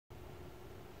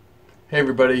Hey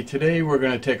everybody, today we're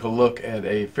going to take a look at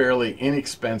a fairly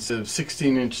inexpensive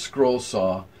 16-inch scroll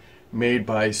saw made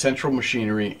by Central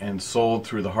Machinery and sold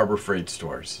through the Harbor Freight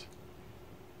stores.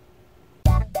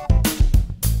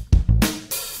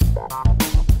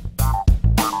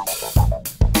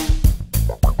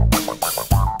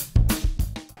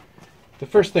 The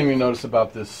first thing we notice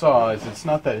about this saw is it's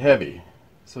not that heavy,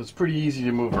 so it's pretty easy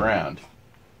to move around.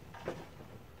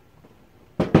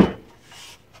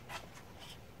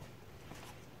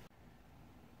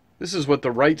 This is what the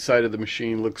right side of the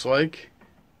machine looks like.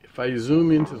 If I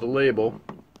zoom into the label,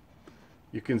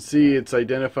 you can see it's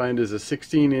identified as a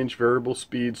 16-inch variable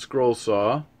speed scroll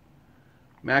saw.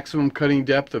 Maximum cutting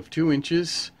depth of 2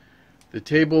 inches. The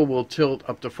table will tilt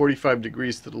up to 45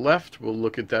 degrees to the left. We'll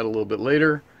look at that a little bit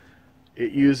later.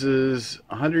 It uses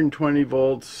 120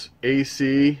 volts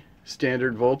AC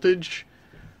standard voltage.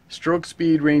 Stroke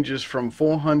speed ranges from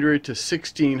 400 to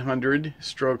 1600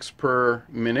 strokes per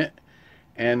minute.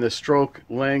 And the stroke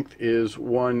length is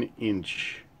 1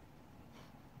 inch.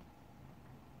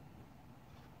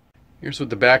 Here's what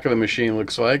the back of the machine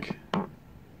looks like.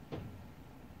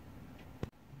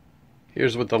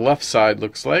 Here's what the left side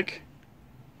looks like.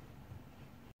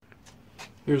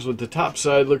 Here's what the top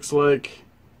side looks like.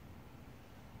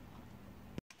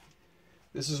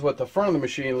 This is what the front of the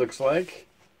machine looks like.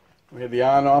 We have the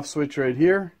on-off switch right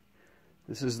here.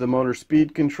 This is the motor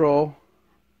speed control.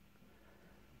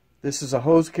 This is a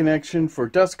hose connection for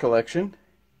dust collection,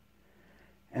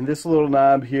 and this little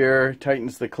knob here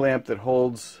tightens the clamp that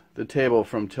holds the table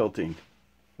from tilting.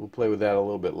 We'll play with that a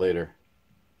little bit later.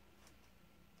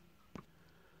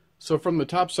 So from the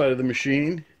top side of the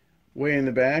machine, way in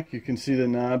the back, you can see the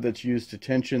knob that's used to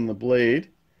tension the blade.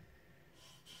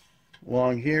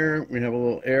 Along here we have a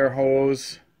little air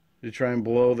hose to try and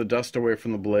blow the dust away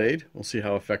from the blade. We'll see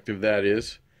how effective that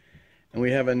is. And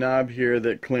we have a knob here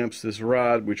that clamps this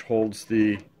rod which holds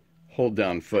the hold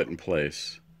down foot in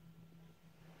place.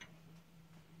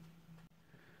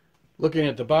 Looking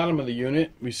at the bottom of the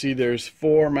unit, we see there's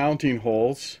 4 mounting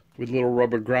holes with little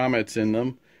rubber grommets in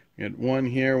them. We got one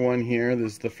here,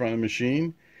 this is the front of the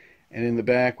machine, and in the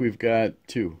back we've got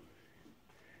 2.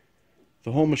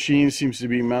 The whole machine seems to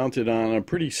be mounted on a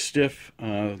pretty stiff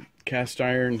cast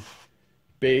iron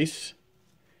base.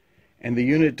 And the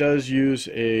unit does use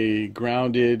a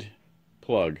grounded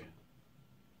plug.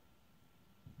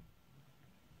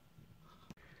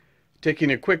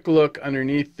 Taking a quick look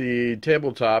underneath the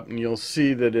tabletop, and you'll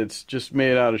see that it's just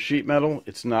made out of sheet metal.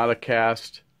 It's not a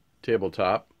cast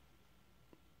tabletop.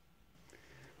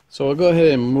 So I'll go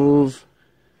ahead and move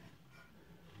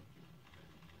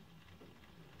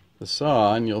the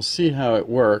saw, and you'll see how it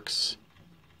works.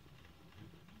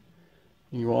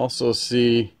 You also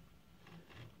see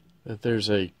that there's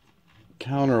a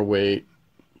counterweight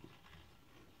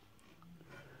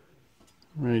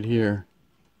right here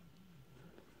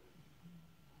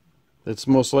that's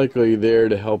most likely there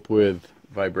to help with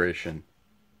vibration.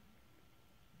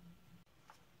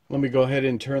 Let me go ahead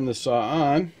and turn the saw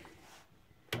on.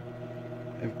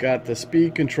 I've got the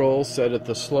speed control set at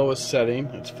the slowest setting.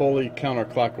 It's fully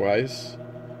counterclockwise.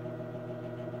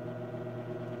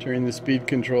 Turn the speed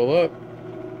control up.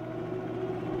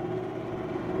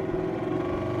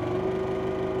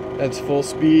 That's full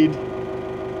speed.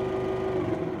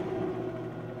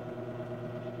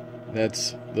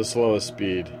 That's the slowest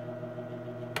speed.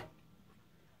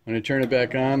 When I turn it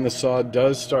back on, the saw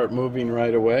does start moving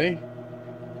right away.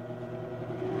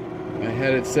 I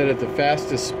had it set at the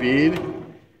fastest speed,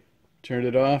 turned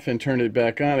it off and turned it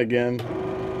back on again.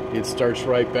 It starts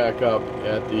right back up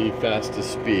at the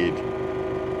fastest speed.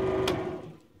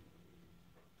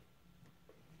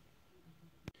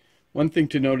 One thing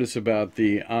to notice about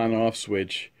the on-off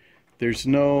switch, there's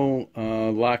no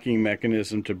locking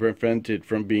mechanism to prevent it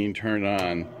from being turned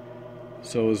on.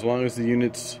 So as long as the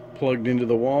unit's plugged into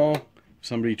the wall, if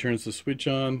somebody turns the switch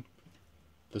on,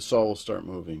 the saw will start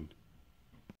moving.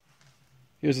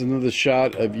 Here's another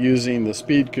shot of using the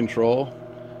speed control.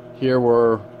 Here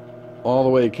we're all the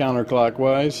way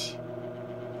counterclockwise,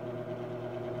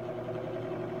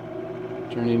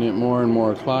 turning it more and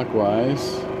more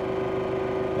clockwise.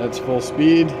 That's full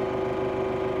speed.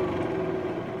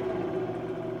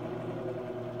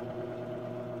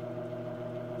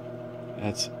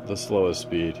 That's the slowest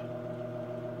speed.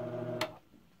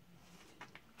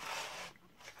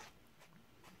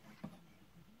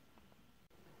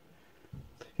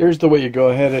 Here's the way you go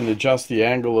ahead and adjust the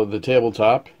angle of the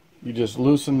tabletop. You just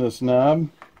loosen this knob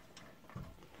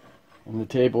and the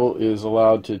table is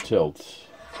allowed to tilt.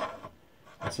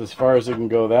 That's as far as it can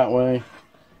go that way.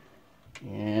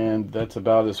 And that's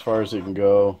about as far as it can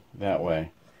go that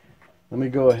way. Let me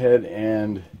go ahead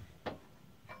and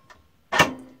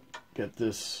get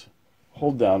this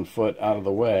hold down foot out of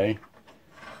the way.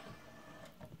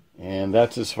 And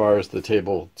that's as far as the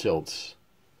table tilts.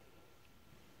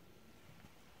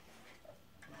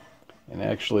 And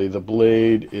actually the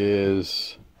blade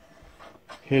is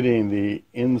hitting the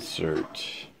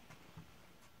insert.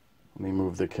 Let me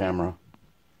move the camera.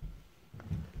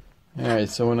 Alright,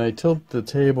 so when I tilt the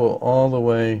table all the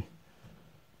way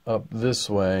up this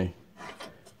way,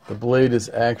 the blade is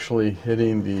actually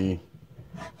hitting the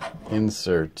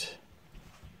insert.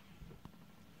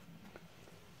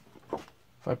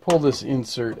 If I pull this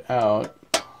insert out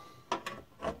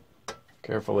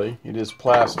carefully, it is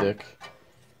plastic,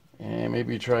 and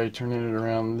maybe try turning it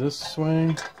around this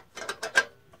way.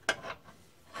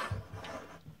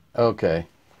 Okay,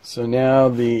 so now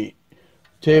the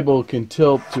table can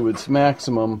tilt to its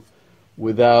maximum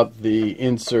without the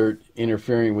insert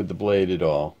interfering with the blade at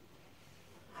all.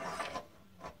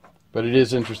 But it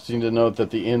is interesting to note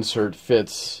that the insert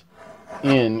fits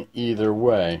in either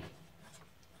way.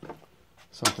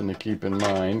 Something to keep in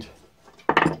mind.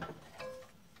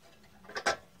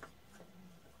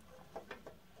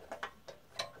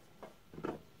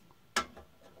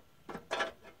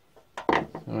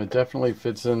 So it definitely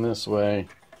fits in this way,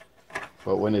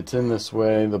 but when it's in this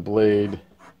way, the blade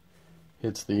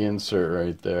hits the insert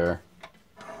right there.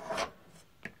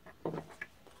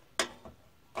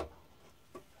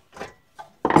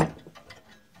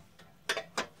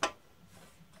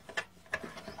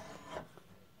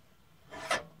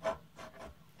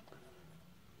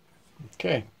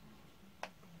 Okay.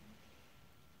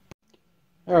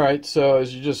 Alright, so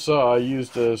as you just saw, I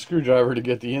used a screwdriver to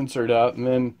get the insert out, and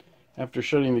then after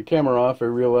shutting the camera off, I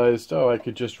realized, oh, I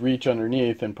could just reach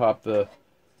underneath and pop the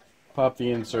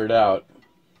insert out.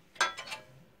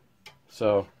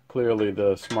 So clearly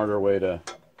the smarter way to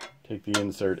take the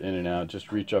insert in and out,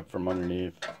 just reach up from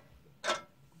underneath.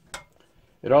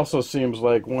 It also seems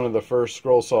like one of the first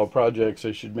scroll saw projects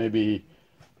I should maybe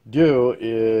do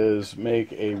is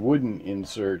make a wooden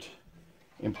insert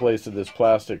in place of this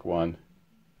plastic one.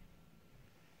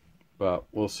 But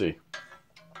we'll see.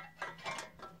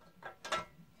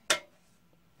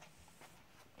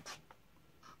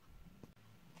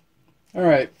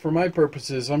 Alright, for my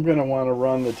purposes, I'm going to want to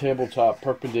run the tabletop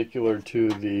perpendicular to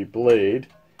the blade.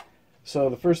 So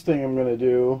the first thing I'm going to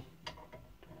do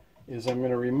is I'm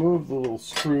going to remove the little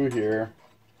screw here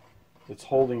that's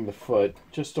holding the foot,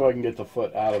 just so I can get the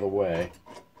foot out of the way.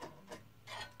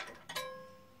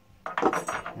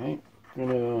 Okay, I'm going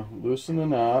to loosen the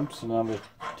knob so now the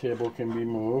table can be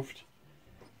moved.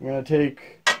 I'm going to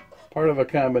take part of a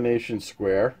combination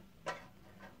square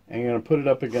and I'm going to put it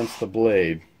up against the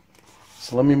blade.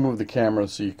 So let me move the camera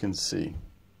so you can see.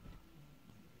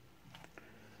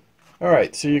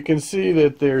 Alright, so you can see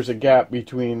that there's a gap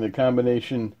between the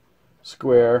combination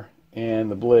square and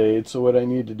the blade. So what I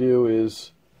need to do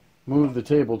is move the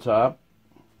tabletop.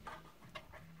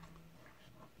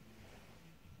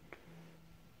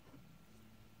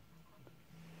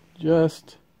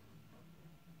 Just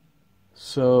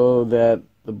so that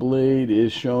the blade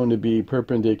is shown to be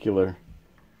perpendicular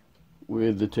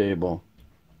with the table.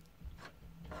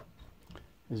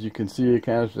 As you can see, I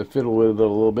kind of have to fiddle with it a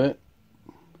little bit.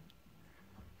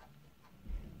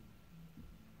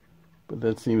 But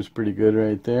that seems pretty good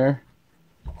right there.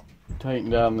 Tighten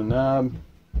down the knob.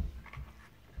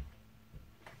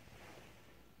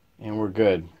 And we're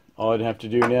good. All I'd have to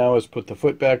do now is put the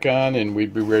foot back on and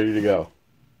we'd be ready to go.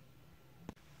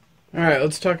 Alright,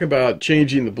 let's talk about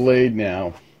changing the blade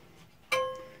now.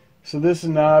 So this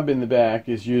knob in the back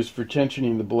is used for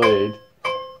tensioning the blade.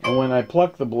 And when I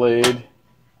pluck the blade,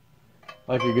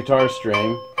 like a guitar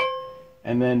string,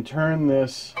 and then turn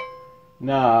this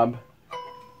knob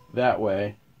that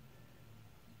way,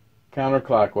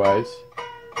 counterclockwise,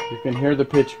 you can hear the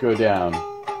pitch go down.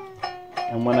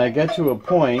 And when I get to a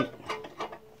point,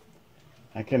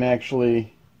 I can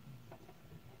actually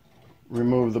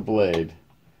remove the blade.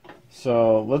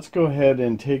 So let's go ahead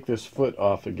and take this foot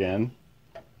off again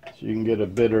so you can get a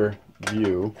better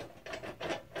view.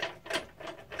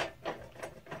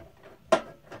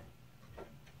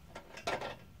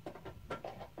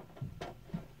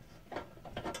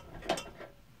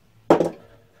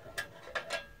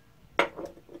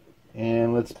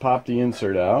 And let's pop the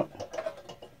insert out.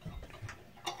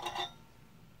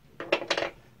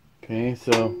 Okay,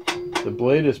 so the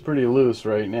blade is pretty loose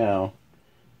right now.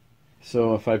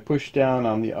 So if I push down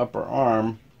on the upper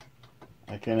arm,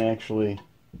 I can actually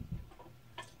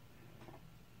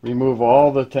remove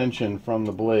all the tension from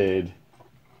the blade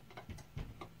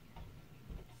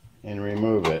and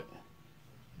remove it.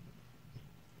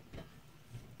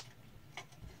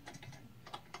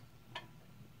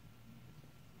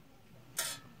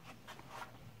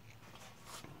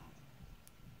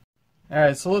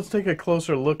 Alright, so let's take a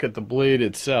closer look at the blade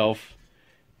itself.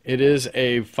 It is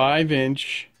a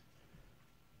 5-inch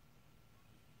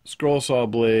scroll saw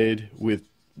blade with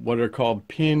what are called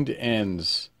pinned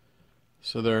ends.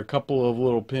 So there are a couple of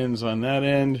little pins on that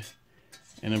end,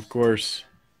 and of course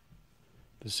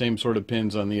the same sort of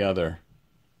pins on the other.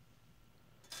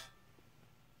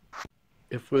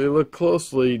 If we look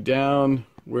closely down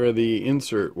where the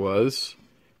insert was,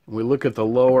 and we look at the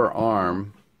lower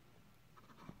arm,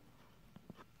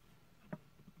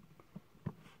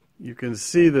 you can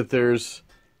see that there's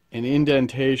an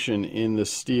indentation in the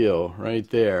steel right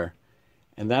there,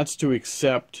 and that's to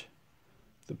accept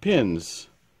the pins.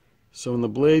 So when the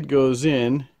blade goes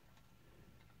in,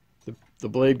 the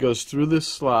blade goes through this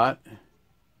slot,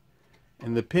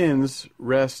 and the pins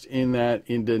rest in that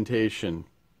indentation.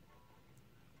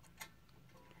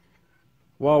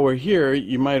 While we're here,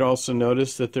 you might also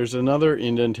notice that there's another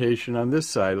indentation on this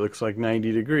side. It looks like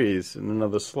 90 degrees in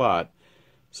another slot.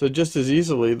 So just as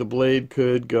easily, the blade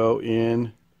could go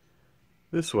in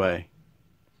this way.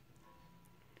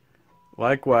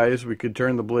 Likewise, we could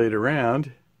turn the blade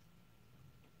around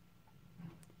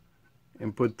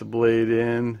and put the blade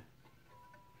in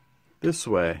this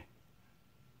way.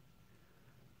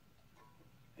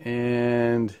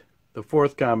 And the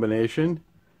fourth combination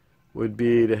would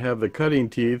be to have the cutting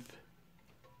teeth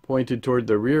pointed toward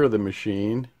the rear of the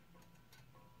machine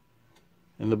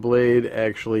and the blade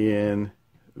actually in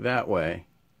that way.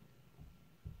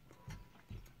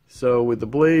 So with the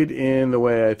blade in the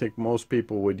way I think most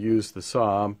people would use the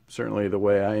saw, certainly the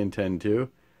way I intend to,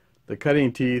 the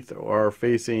cutting teeth are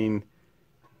facing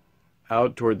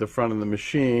out toward the front of the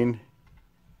machine,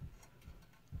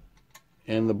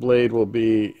 and the blade will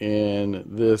be in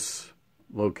this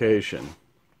location.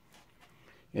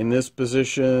 In this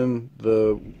position,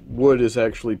 the wood is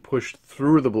actually pushed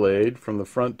through the blade from the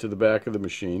front to the back of the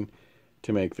machine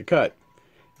to make the cut.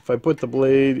 If I put the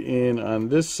blade in on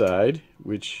this side,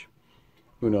 which,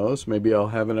 who knows, maybe I'll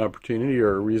have an opportunity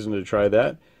or a reason to try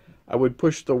that, I would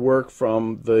push the work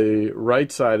from the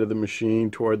right side of the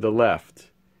machine toward the left.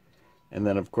 And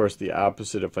then, of course, the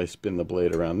opposite if I spin the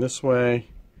blade around this way.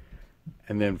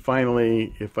 And then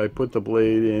finally, if I put the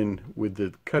blade in with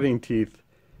the cutting teeth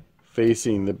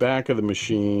facing the back of the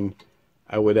machine,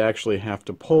 I would actually have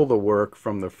to pull the work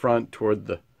from the front toward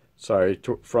the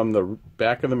from the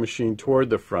back of the machine toward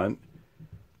the front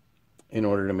in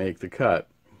order to make the cut.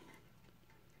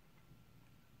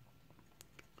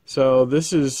 So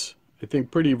this is, I think,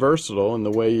 pretty versatile in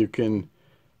the way you can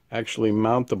actually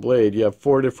mount the blade. You have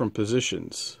 4 different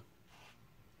positions.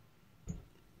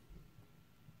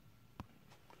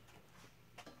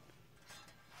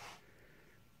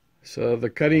 So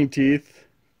the cutting teeth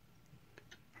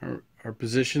are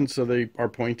positioned so they are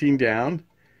pointing down.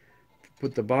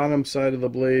 Put the bottom side of the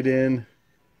blade in,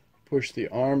 push the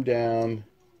arm down,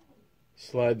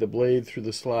 slide the blade through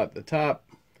the slot at the top,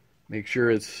 make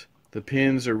sure the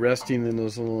pins are resting in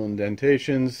those little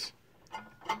indentations.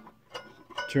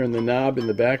 Turn the knob in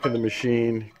the back of the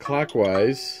machine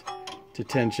clockwise to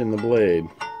tension the blade.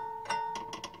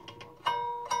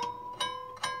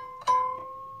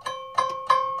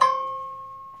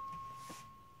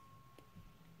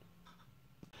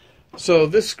 So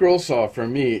this scroll saw for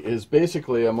me is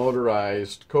basically a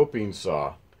motorized coping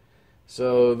saw.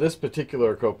 So this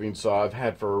particular coping saw I've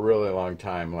had for a really long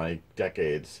time, like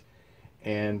decades.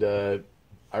 And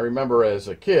I remember as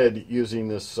a kid using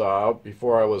this saw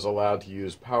before I was allowed to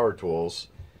use power tools.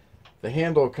 The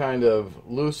handle kind of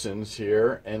loosens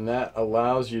here, and that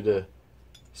allows you to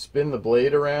spin the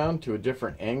blade around to a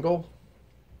different angle.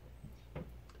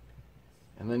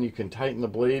 And then you can tighten the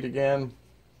blade again.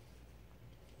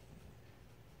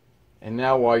 And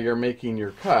now while you're making your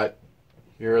cut,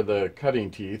 here are the cutting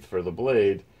teeth for the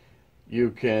blade, you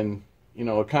can,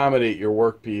 accommodate your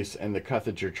workpiece and the cut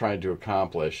that you're trying to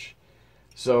accomplish.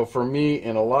 So for me,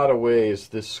 in a lot of ways,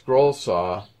 this scroll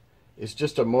saw is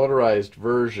just a motorized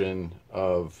version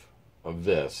of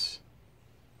this.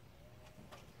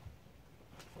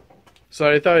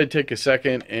 So I thought I'd take a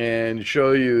second and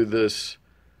show you this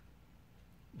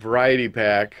variety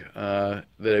pack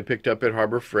that I picked up at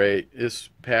Harbor Freight. This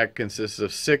pack consists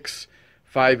of 6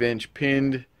 5-inch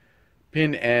pin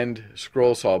end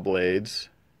scroll saw blades.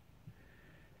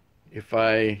 If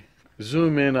I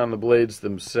zoom in on the blades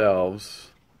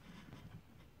themselves,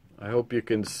 I hope you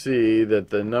can see that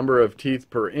the number of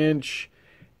teeth per inch,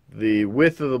 the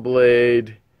width of the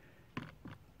blade,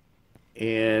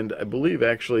 and I believe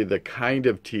actually the kind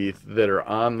of teeth that are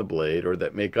on the blade or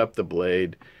that make up the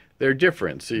blade, they're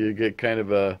different, so you get kind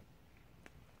of a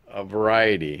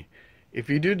variety. If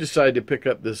you do decide to pick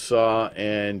up this saw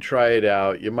and try it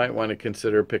out, you might want to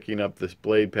consider picking up this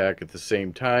blade pack at the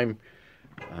same time.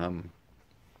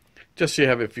 Just so you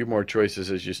have a few more choices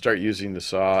as you start using the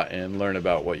saw and learn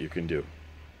about what you can do.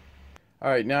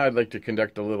 Alright, now I'd like to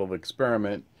conduct a little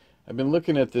experiment. I've been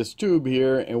looking at this tube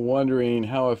here and wondering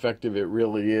how effective it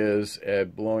really is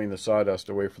at blowing the sawdust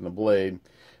away from the blade.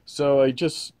 So I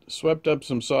just swept up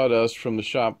some sawdust from the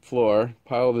shop floor,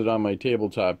 piled it on my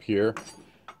tabletop here.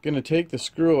 I'm going to take the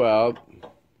screw out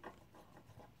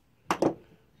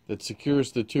that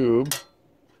secures the tube.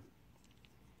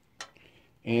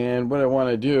 And what I want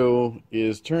to do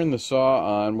is turn the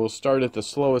saw on. We'll start at the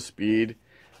slowest speed,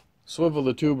 swivel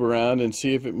the tube around and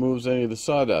see if it moves any of the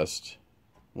sawdust.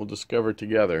 We'll discover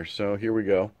together. So here we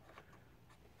go.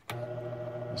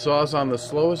 The saw's on the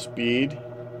slowest speed.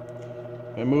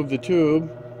 I move the tube.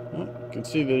 You can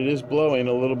see that it is blowing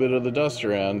a little bit of the dust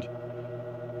around.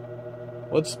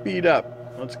 Let's speed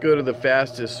up. Let's go to the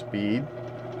fastest speed.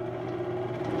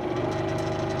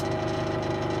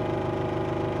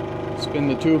 Spin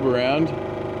the tube around,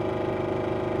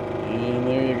 and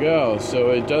there you go.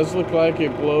 So it does look like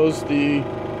it blows the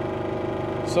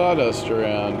sawdust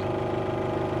around.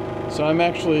 So I'm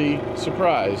actually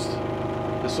surprised.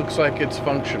 This looks like it's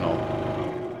functional.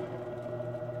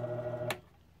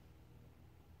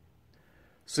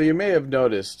 So you may have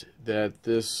noticed that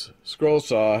this scroll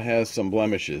saw has some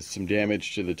blemishes, some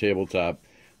damage to the tabletop,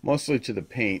 mostly to the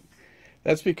paint.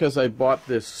 That's because I bought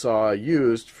this saw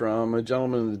used from a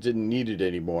gentleman that didn't need it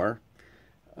anymore.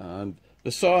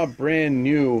 The saw, brand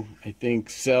new, I think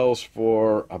sells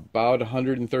for about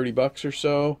 130 bucks or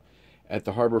so at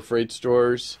the Harbor Freight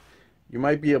stores. You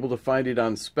might be able to find it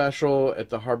on special at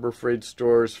the Harbor Freight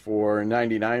stores for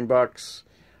 99 bucks.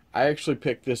 I actually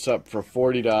picked this up for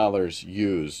 $40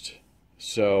 used.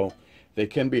 So they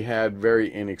can be had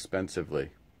very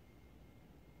inexpensively.